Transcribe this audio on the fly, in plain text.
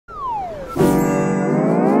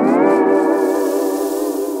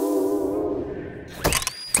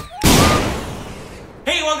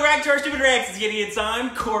back to our Stupid Reactions, idiots.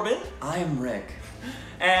 I'm Corbin. I'm Rick.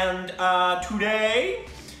 And today,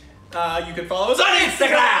 you can follow us on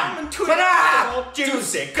Instagram and Twitter for all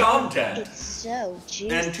juicy content. It's so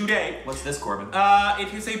juicy. And today, What's this, Corbin?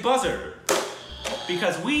 it is a buzzer.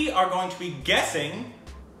 Because we are going to be guessing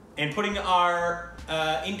and putting our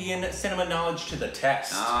Indian cinema knowledge to the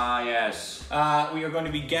test. Ah, yes. We are going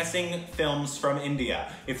to be guessing films from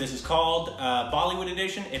India. If this is called Bollywood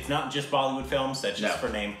edition, it's not just Bollywood films, that's just for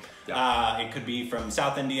name. Yeah. It could be from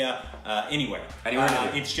South India, anywhere.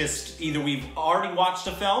 It's just either we've already watched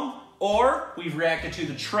a film or we've reacted to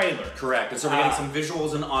the trailer. Correct. And so we're getting some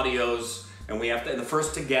visuals and audios, and we have to, and the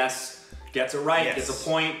first to guess gets it right, gets a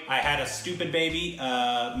point. I had a stupid baby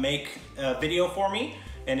make a video for me,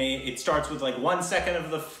 and it starts with like 1 second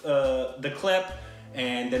of the clip,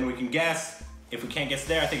 and then we can guess. If we can't guess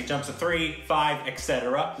there, I think it jumps to 3, 5,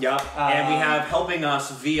 etc. Yeah, and we have helping us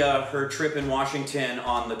via her trip in Washington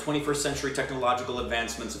on the 21st century technological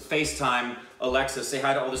advancements of FaceTime, Alexa. Say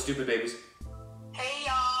hi to all the stupid babies. Hey,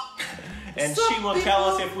 y'all. And she will tell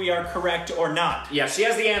us if we are correct or not. Yeah, she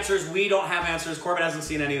has the answers. We don't have answers. Corbin hasn't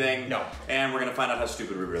seen anything. No. And we're going to find out how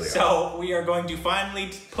stupid we really are. So we are going to finally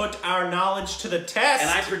put our knowledge to the test. And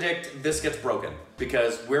I predict this gets broken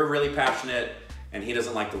because we're really passionate and he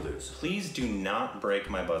doesn't like to lose. Please do not break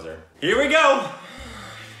my buzzer. Here we go.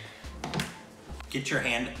 Get your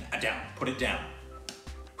hand down. Put it down.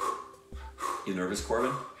 You nervous,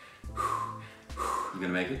 Corbin? You gonna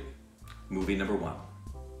make it? Movie number 1.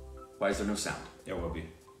 Why is there no sound? There will be.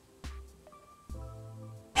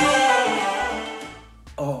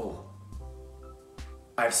 Oh.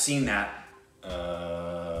 I've seen that.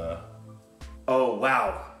 Oh,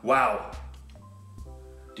 wow. Wow.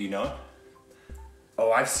 Do you know it?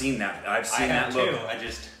 Oh, I've seen that. I've seen that look. I have too.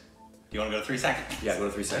 Do you want to go to 3 seconds? Yeah, go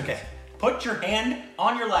to 3 seconds. Okay. Put your hand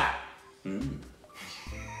on your lap.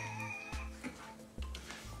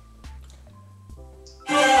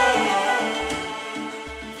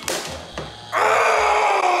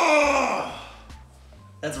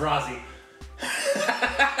 That's Rozzy.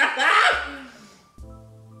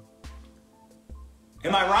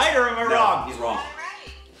 Am I right or am I wrong? He's wrong.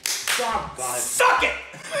 Suck it!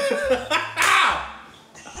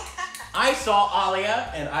 I saw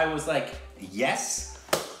Alia and I was like, yes.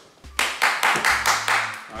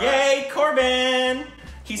 Yay, Corbin!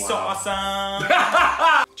 He's so awesome.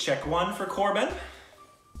 Check 1 for Corbin.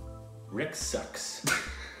 Rick sucks.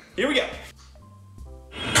 Here we go.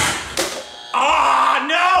 Ah,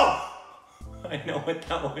 no! I know what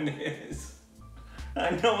that one is. I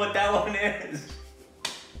know what that one is.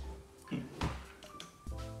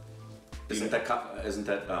 Isn't that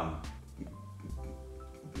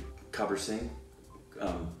Kabir Singh?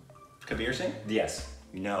 Kabir Singh? Yes.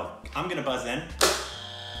 No. I'm gonna buzz in.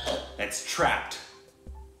 That's Trapped.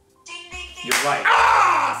 Ding, ding, ding. You're right.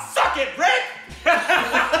 Ah! Suck it, Rick!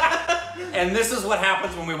 And this is what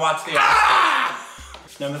happens when we watch the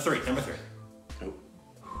Number 3. Number 3. Oh.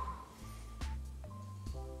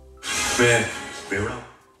 Ventura.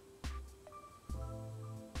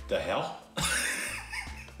 The hell?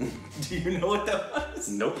 Do you know what that was?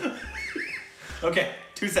 Nope. Okay,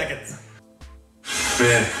 2 seconds.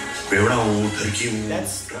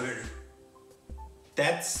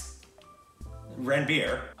 That's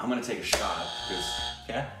Ranbir. I'm gonna take a shot because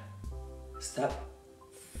Yeah? is that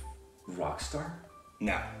Rockstar?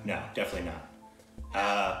 No, definitely not.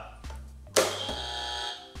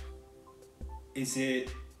 Is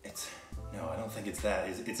it? No, I don't think it's that.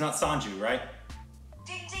 It's not Sanju, right?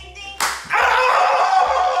 Ding, ding, ding.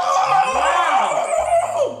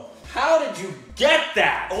 Wow! How did you get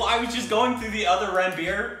that? Well, I was just going through the other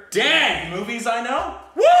Ranbir movies I know.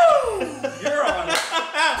 Woo! You're on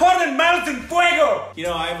Corbin Mountain Fuego! You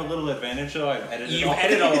know, I have a little advantage though. I've edited You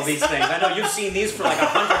edit all of these things. I know you've seen these for like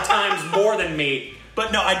 100 times more than me.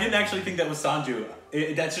 But no, I didn't actually think that was Sanju.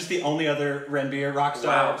 That's just the only other Ranbir,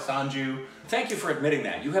 Rockstar, Sanju. Thank you for admitting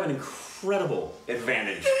that. You have an incredible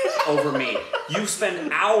advantage over me. You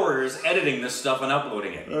spend hours editing this stuff and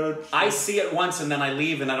uploading it. I see it once and then I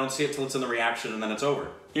leave and I don't see it till it's in the reaction and then it's over.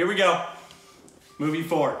 Here we go. Movie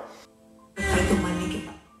 4.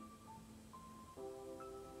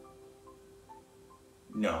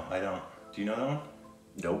 No, I don't. Do you know that one?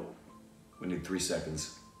 Nope. We need 3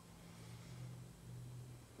 seconds.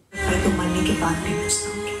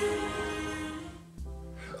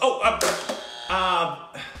 Oh,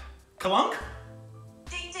 Kalunk?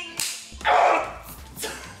 Ding, ding.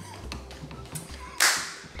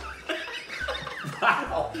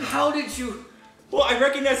 Wow. How did you? Well, I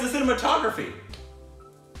recognize the cinematography.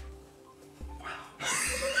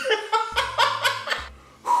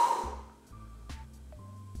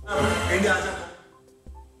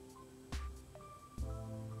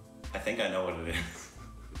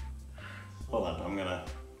 I'm gonna.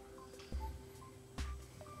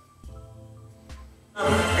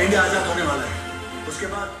 India आजाद होने वाला है उसके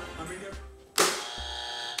बाद हम India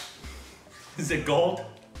Is it gold?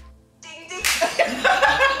 Ding ding.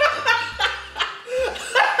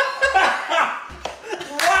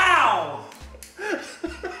 Wow!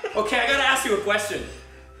 Okay, I gotta ask you a question.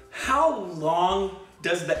 How long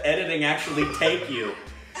does the editing actually take you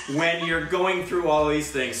when you're going through all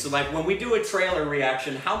these things? So like when we do a trailer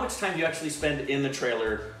reaction, how much time do you actually spend in the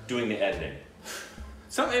trailer doing the editing?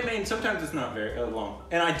 I mean, sometimes it's not very long.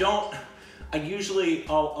 And I usually,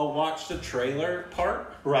 I'll watch the trailer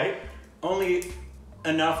part. Right. Only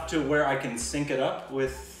enough to where I can sync it up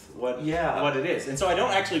with what it is. And so I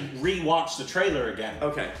don't actually re-watch the trailer again.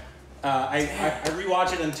 Okay. I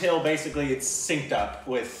re-watch it until basically it's synced up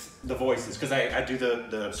with the voices. Because I do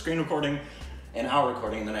the screen recording and our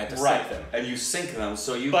recording, and then I have to sync them. And you sync them,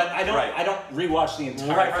 so you... But I don't rewatch the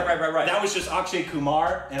entire thing. Right. That was just Akshay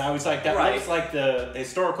Kumar, and I was like, that Right. looks like the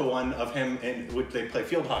historical one of him in which they play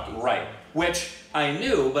field hockey. Right. Which I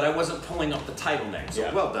knew, but I wasn't pulling up the title name. So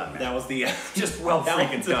well done, man. That was the Just well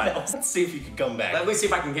freaking done. Let's see if you can come back. Let me see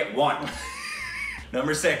if I can get one.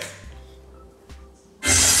 Number 6.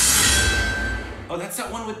 Oh, that's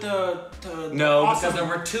that one with the No, awesome... because there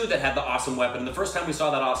were 2 that had the awesome weapon. The first time we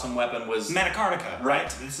saw that awesome weapon was... Manakarnika, Right.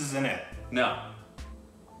 This isn't it. No.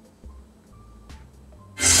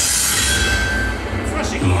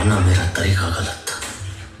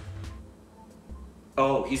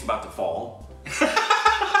 Oh, he's about to fall.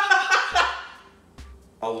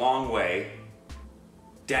 A long way.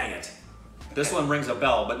 Dang it. This one rings a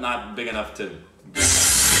bell, but not big enough to...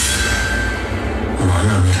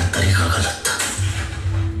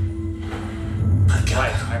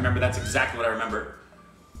 Right, I remember. That's exactly what I remember.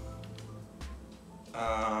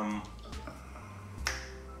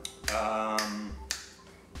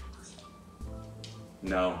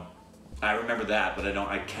 No. I remember that, but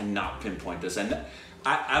I cannot pinpoint this. And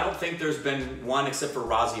I don't think there's been one except for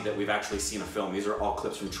Razi that we've actually seen a film. These are all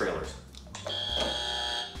clips from trailers.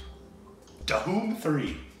 Doom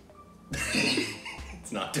 3.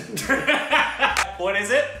 It's not Doom 3. What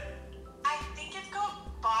is it? I think it's called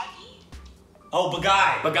Boggy. Oh,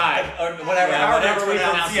 Bagai. Or whatever. Yeah, whatever we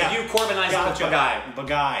pronounce pronounce it. You Corbinize it with Bagai.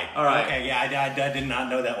 Bagai. All right. Okay, yeah, I did not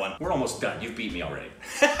know that one. We're almost done. You've beat me already.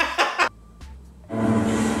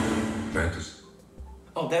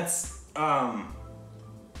 Oh, that's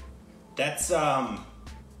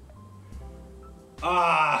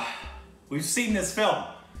we've seen this film.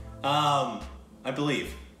 I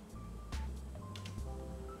believe.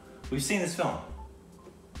 We've seen this film.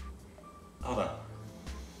 Hold on.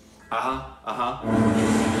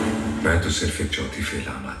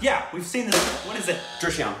 Yeah, we've seen this. What is it?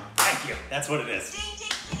 Drishyam. Thank you. That's what it is. Ding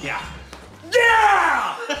ding. Yeah.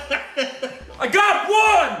 Yeah! I got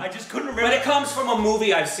one! I just couldn't remember. But it comes from a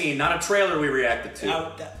movie I've seen, not a trailer we reacted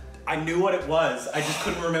to. I knew what it was. I just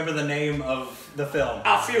couldn't remember the name of the film.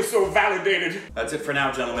 I feel so validated. That's it for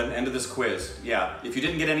now, gentlemen. End of this quiz. Yeah, if you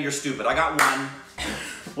didn't get any, you're stupid. I got one.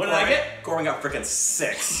 What did I get? Corbin got frickin'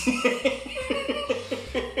 6.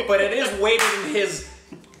 But it is weighted in his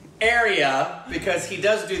area because he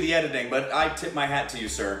does do the editing, but I tip my hat to you,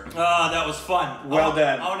 sir. Oh, that was fun. Well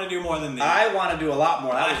done. I want to do more than this. I want to do a lot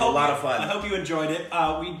more. That was a lot of fun. I hope you enjoyed it.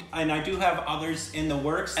 And I do have others in the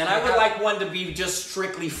works. And I would like one to be just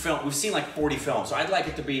strictly film. We've seen like 40 films, so I'd like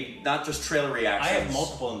it to be not just trailer reactions. I have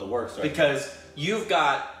multiple in the works right because you've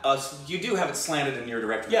got us. You do have it slanted in your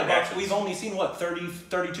director. Yeah, but we've only seen what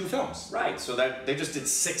 32 films. Right. So that they just did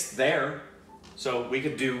 6 there, so we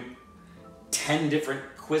could do 10 different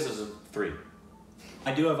quizzes of 3.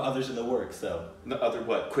 I do have others in the works, though. The other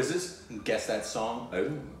what? Quizzes? Guess that song.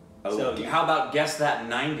 Oh. So how about guess that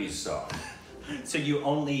 90s song? So you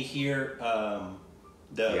only hear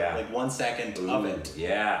like 1 second of it.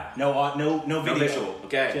 Yeah. No video. No visual.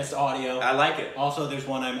 Okay. Just audio. I like it. Also, there's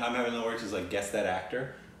one I'm having in the works is like guess that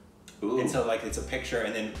actor. Ooh. And so like it's a picture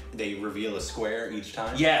and then they reveal a square each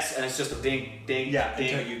time. Yes, and it's just a ding, ding, yeah, ding,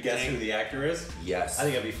 until you guess ding. who the actor is. Yes. I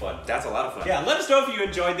think that'd be fun. That's a lot of fun. Yeah, let us know if you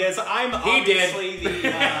enjoyed this. I'm obviously the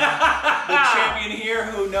champion here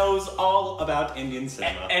who knows all about Indian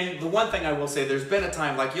cinema. And the one thing I will say, there's been a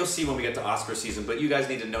time, like you'll see when we get to Oscar season, but you guys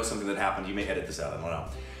need to know something that happened. You may edit this out, I don't know.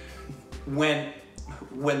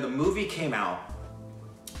 When the movie came out,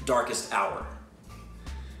 Darkest Hour,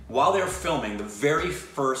 while they were filming, the very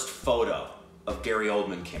first photo of Gary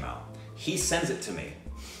Oldman came out. He sends it to me,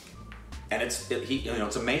 and it's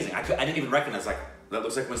amazing. I didn't even recognize, like, that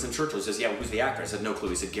looks like Winston Churchill. He says, yeah, who's the actor? I said, no clue.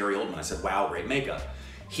 He said, Gary Oldman. I said, wow, great makeup.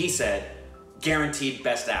 He said, guaranteed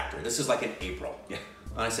best actor. This is like in April. Yeah.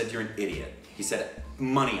 And I said, you're an idiot. He said,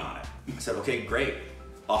 money on it. I said, okay, great.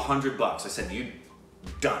 $100. I said, you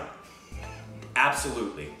done.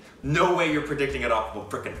 Absolutely. No way you're predicting it off of a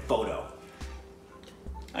frickin' photo.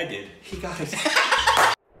 I did. He got it.